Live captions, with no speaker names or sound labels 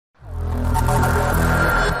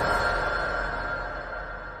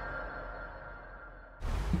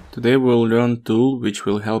Today we'll learn a tool which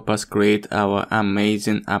will help us create our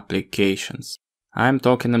amazing applications. I'm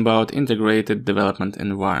talking about integrated development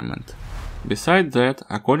environment. Besides that,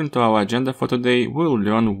 according to our agenda for today, we'll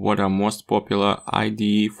learn what are most popular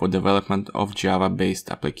IDE for development of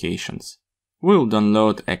Java-based applications. We'll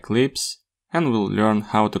download Eclipse and we'll learn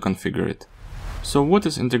how to configure it. So what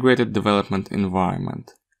is integrated development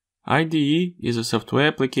environment? IDE is a software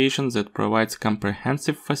application that provides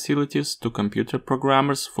comprehensive facilities to computer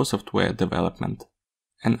programmers for software development.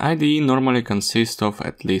 An IDE normally consists of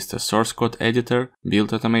at least a source code editor,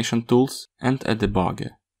 build automation tools, and a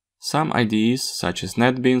debugger. Some IDEs, such as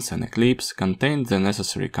NetBeans and Eclipse, contain the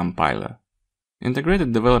necessary compiler.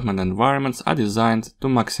 Integrated development environments are designed to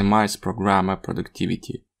maximize programmer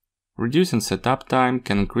productivity. Reducing setup time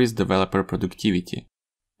can increase developer productivity,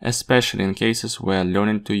 especially in cases where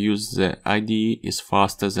learning to use the IDE is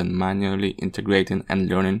faster than manually integrating and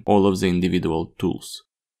learning all of the individual tools.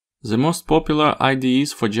 The most popular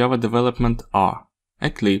IDEs for Java development are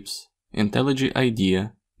Eclipse, IntelliJ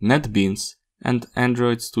IDEA, NetBeans, and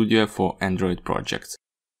Android Studio for Android projects.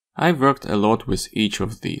 I've worked a lot with each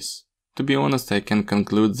of these. To be honest, I can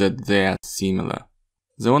conclude that they are similar.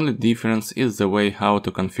 The only difference is the way how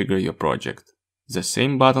to configure your project. The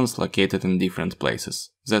same buttons located in different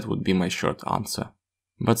places. That would be my short answer.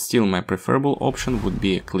 But still, my preferable option would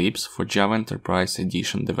be Eclipse for Java Enterprise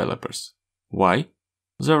Edition developers. Why?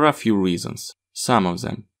 There are a few reasons. Some of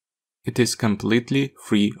them. It is completely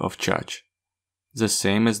free of charge. The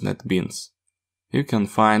same as NetBeans. You can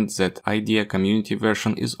find that IDEA community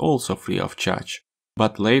version is also free of charge.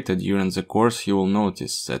 But later during the course you will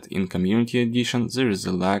notice that in Community Edition there is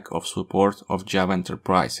a lack of support of Java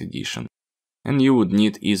Enterprise Edition. And you would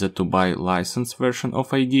need either to buy licensed version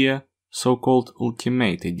of IDEA, so-called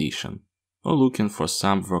Ultimate Edition, or looking for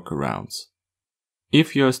some workarounds.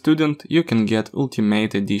 If you're a student, you can get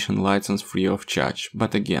Ultimate Edition license free of charge,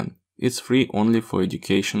 but again, it's free only for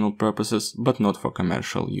educational purposes but not for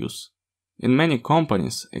commercial use. In many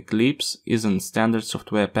companies, Eclipse is a standard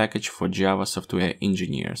software package for Java software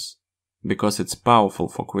engineers, because it's powerful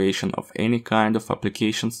for creation of any kind of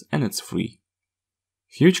applications and it's free.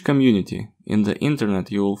 Huge community. In the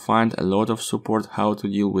internet you will find a lot of support how to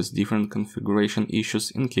deal with different configuration issues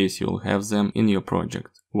in case you will have them in your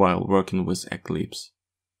project while working with Eclipse.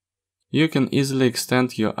 You can easily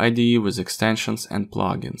extend your IDE with extensions and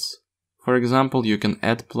plugins. For example, you can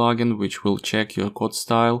add plugin which will check your code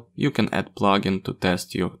style, you can add plugin to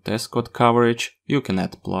test your test code coverage, you can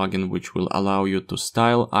add plugin which will allow you to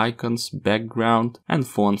style icons, background and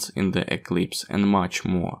fonts in the Eclipse and much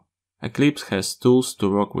more. Eclipse has tools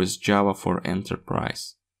to work with Java for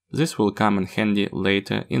Enterprise. This will come in handy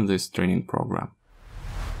later in this training program.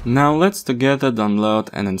 Now let's together download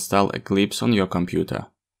and install Eclipse on your computer.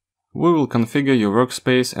 We will configure your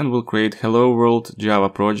workspace and will create Hello World Java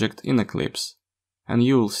project in Eclipse. And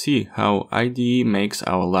you will see how IDE makes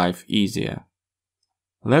our life easier.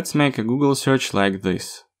 Let's make a Google search like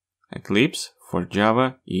this. Eclipse for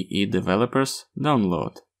Java EE developers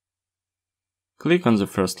download. Click on the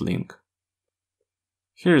first link.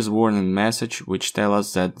 Here is a warning message which tells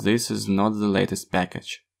us that this is not the latest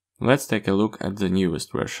package. Let's take a look at the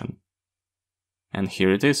newest version. And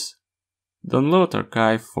here it is. Download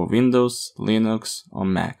archive for Windows, Linux or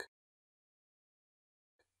Mac.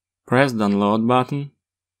 Press download button.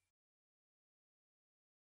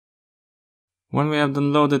 When we have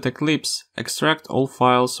downloaded Eclipse, extract all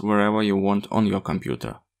files wherever you want on your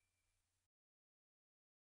computer.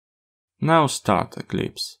 Now start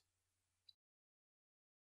Eclipse.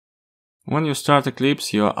 When you start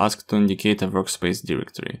Eclipse, you are asked to indicate a workspace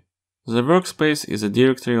directory. The workspace is a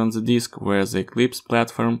directory on the disk where the Eclipse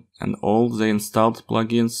platform and all the installed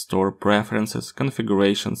plugins store preferences,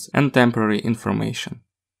 configurations and temporary information.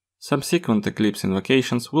 Subsequent Eclipse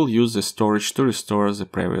invocations will use the storage to restore the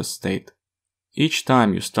previous state. Each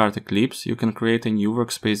time you start Eclipse, you can create a new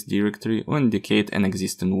workspace directory or indicate an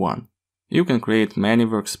existing one. You can create many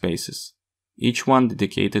workspaces, each one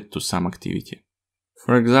dedicated to some activity.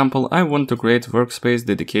 For example, I want to create a workspace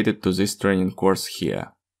dedicated to this training course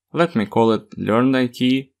here. Let me call it Learn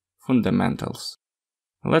IT Fundamentals.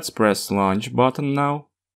 Let's press Launch button now.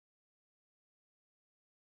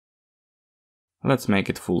 Let's make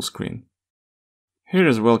it full screen. Here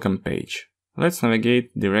is welcome page. Let's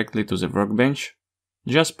navigate directly to the workbench.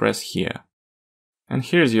 Just press here. And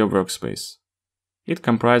here's your workspace. It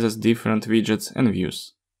comprises different widgets and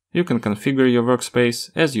views. You can configure your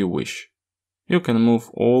workspace as you wish. You can move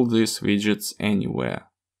all these widgets anywhere.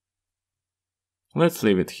 Let's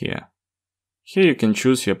leave it here. Here you can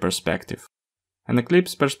choose your perspective. An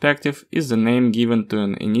Eclipse perspective is the name given to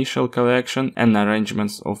an initial collection and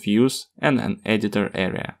arrangements of views and an editor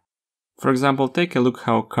area. For example, take a look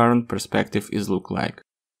how current perspective is look like.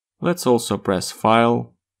 Let's also press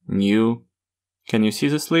File, New. Can you see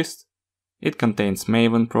this list? It contains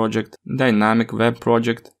Maven project, Dynamic Web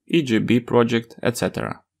project, EGB project,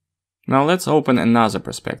 etc. Now let's open another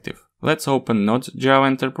perspective. Let's open not Java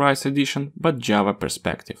Enterprise Edition, but Java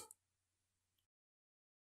Perspective.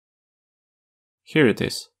 Here it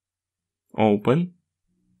is. Open.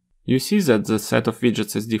 You see that the set of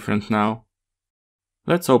widgets is different now.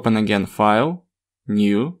 Let's open again File,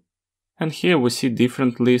 New, and here we see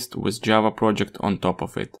different list with Java project on top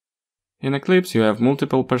of it. In Eclipse you have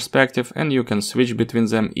multiple perspectives and you can switch between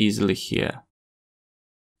them easily here.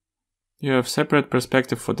 You have separate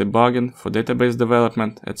perspective for debugging, for database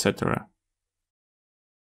development, etc.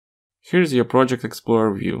 Here's your Project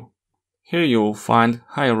Explorer view. Here you will find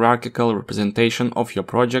hierarchical representation of your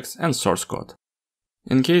projects and source code.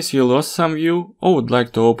 In case you lost some view or would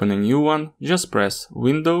like to open a new one, just press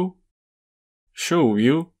Window, Show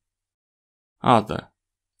View, Other.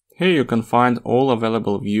 Here you can find all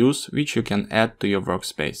available views which you can add to your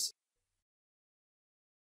workspace.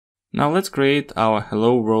 Now let's create our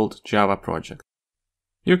Hello World Java project.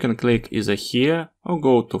 You can click either here or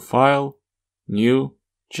go to File, New,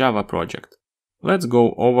 Java project. Let's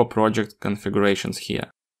go over project configurations here.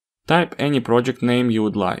 Type any project name you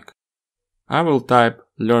would like. I will type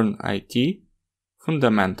Learn IT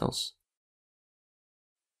Fundamentals.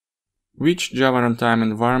 Which Java runtime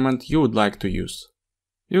environment you would like to use.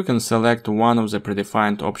 You can select one of the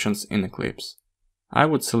predefined options in Eclipse. I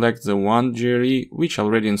would select the one GRE which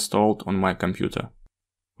already installed on my computer.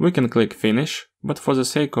 We can click Finish, but for the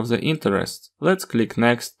sake of the interest, let's click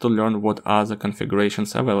Next to learn what other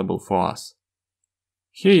configurations available for us.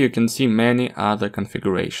 Here you can see many other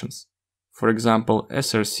configurations. For example,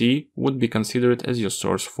 SRC would be considered as your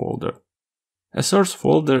source folder. A source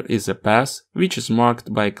folder is a path which is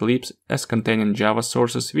marked by Eclipse as containing Java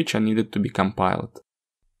sources which are needed to be compiled.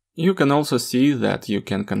 You can also see that you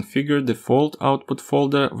can configure default output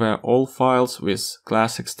folder where all files with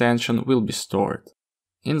class extension will be stored.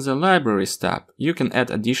 In the Libraries tab, you can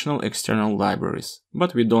add additional external libraries,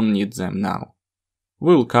 but we don't need them now.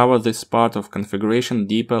 We will cover this part of configuration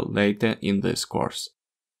deeper later in this course.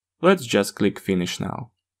 Let's just click Finish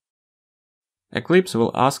now. Eclipse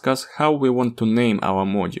will ask us how we want to name our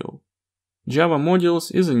module. Java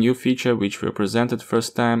Modules is a new feature which we presented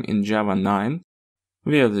first time in Java 9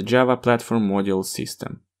 via the Java Platform Module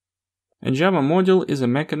system. A Java module is a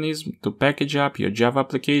mechanism to package up your Java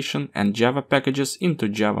application and Java packages into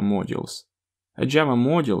Java modules. A Java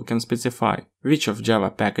module can specify which of Java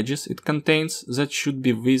packages it contains that should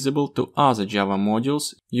be visible to other Java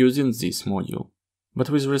modules using this module. But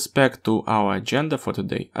with respect to our agenda for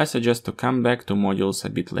today, I suggest to come back to modules a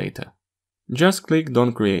bit later. Just click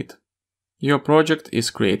Don't Create. Your project is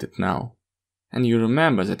created now. And you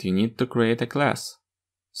remember that you need to create a class.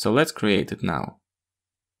 So let's create it now.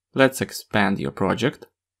 Let's expand your project.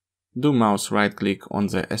 Do mouse right click on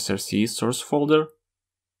the SRC source folder.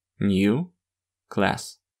 New.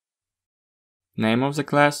 Class. Name of the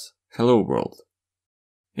class, Hello World.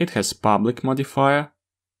 It has public modifier.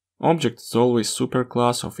 Object is always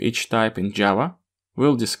superclass of each type in Java.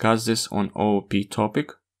 We'll discuss this on OOP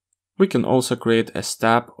topic. We can also create a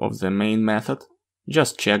stub of the main method.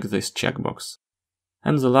 Just check this checkbox.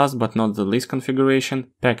 And the last but not the least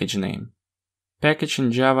configuration, package name. Package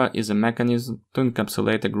in Java is a mechanism to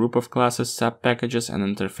encapsulate a group of classes, sub-packages and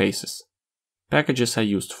interfaces. Packages are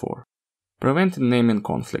used for preventing naming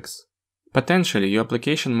conflicts. Potentially your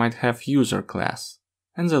application might have user class,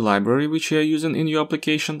 and the library which you are using in your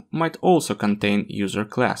application might also contain user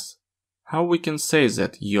class. How we can say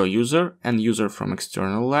that your user and user from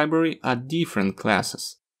external library are different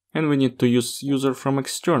classes, and we need to use user from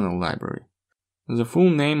external library. The full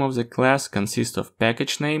name of the class consists of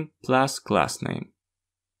package name plus class name.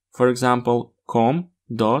 For example,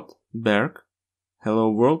 com.berg hello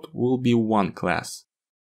world will be one class.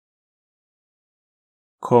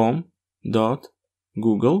 com.google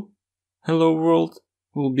hello world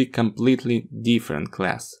will be completely different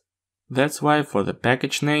class. That's why for the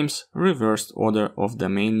package names, reversed order of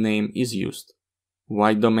domain name is used.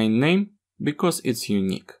 Why domain name? Because it's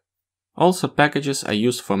unique. Also, packages are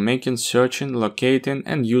used for making searching, locating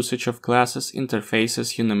and usage of classes,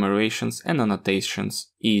 interfaces, enumerations and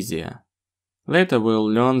annotations easier. Later we'll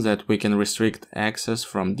learn that we can restrict access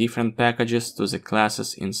from different packages to the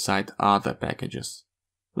classes inside other packages.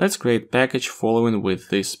 Let's create package following with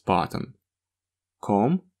this pattern.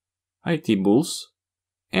 com, itbulls,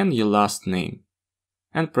 and your last name.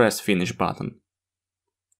 And press Finish button.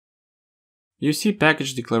 You see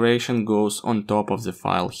package declaration goes on top of the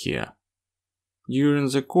file here. During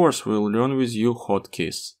the course we'll learn with you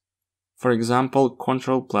hotkeys. For example,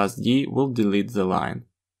 Ctrl+D will delete the line.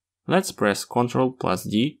 Let's press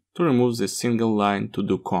Ctrl+D to remove this single line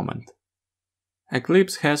to-do comment.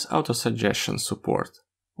 Eclipse has autosuggestion support.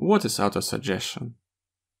 What is autosuggestion?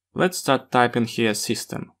 Let's start typing here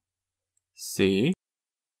system. C.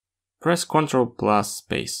 Press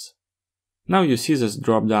Ctrl+space. Now you see this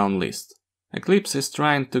drop-down list. Eclipse is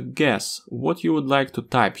trying to guess what you would like to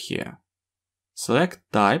type here. Select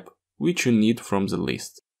type which you need from the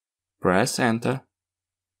list. Press enter.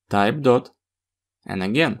 Type dot. And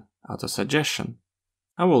again, autosuggestion.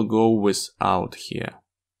 I will go with out here.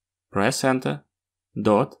 Press enter.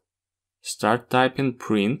 Dot. Start typing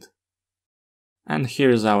print. And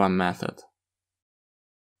here's our method.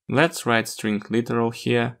 Let's write string literal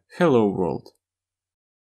here, hello world.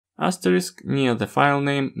 Asterisk near the file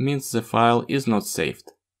name means the file is not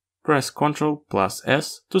saved. Press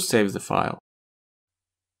Ctrl+S to save the file.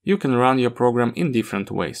 You can run your program in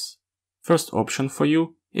different ways. First option for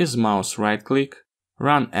you is mouse right click,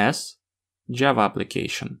 run as, Java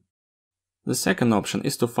application. The second option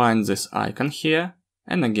is to find this icon here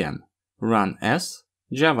and again, run as,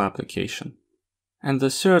 Java application. And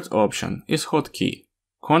the third option is hotkey,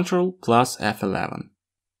 Ctrl+F11.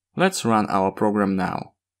 Let's run our program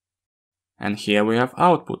now. And here we have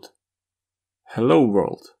output. Hello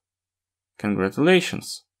world.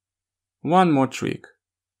 Congratulations. One more trick.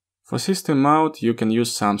 For system out you can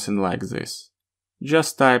use something like this.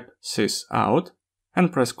 Just type sysout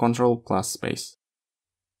and press Ctrl+space.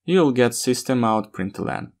 You'll get system out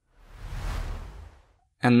println.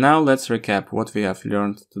 And now let's recap what we have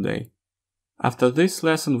learned today. After this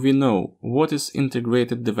lesson we know what is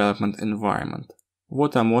integrated development environment,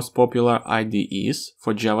 what are most popular IDEs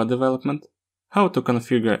for Java development, how to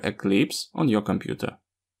configure Eclipse on your computer.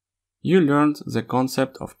 You learned the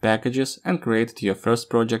concept of packages and created your first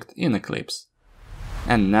project in Eclipse.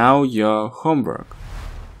 And now your homework.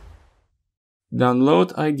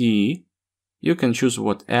 Download IDE. You can choose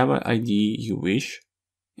whatever IDE you wish,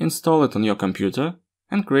 install it on your computer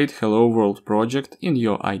and create Hello World project in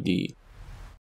your IDE.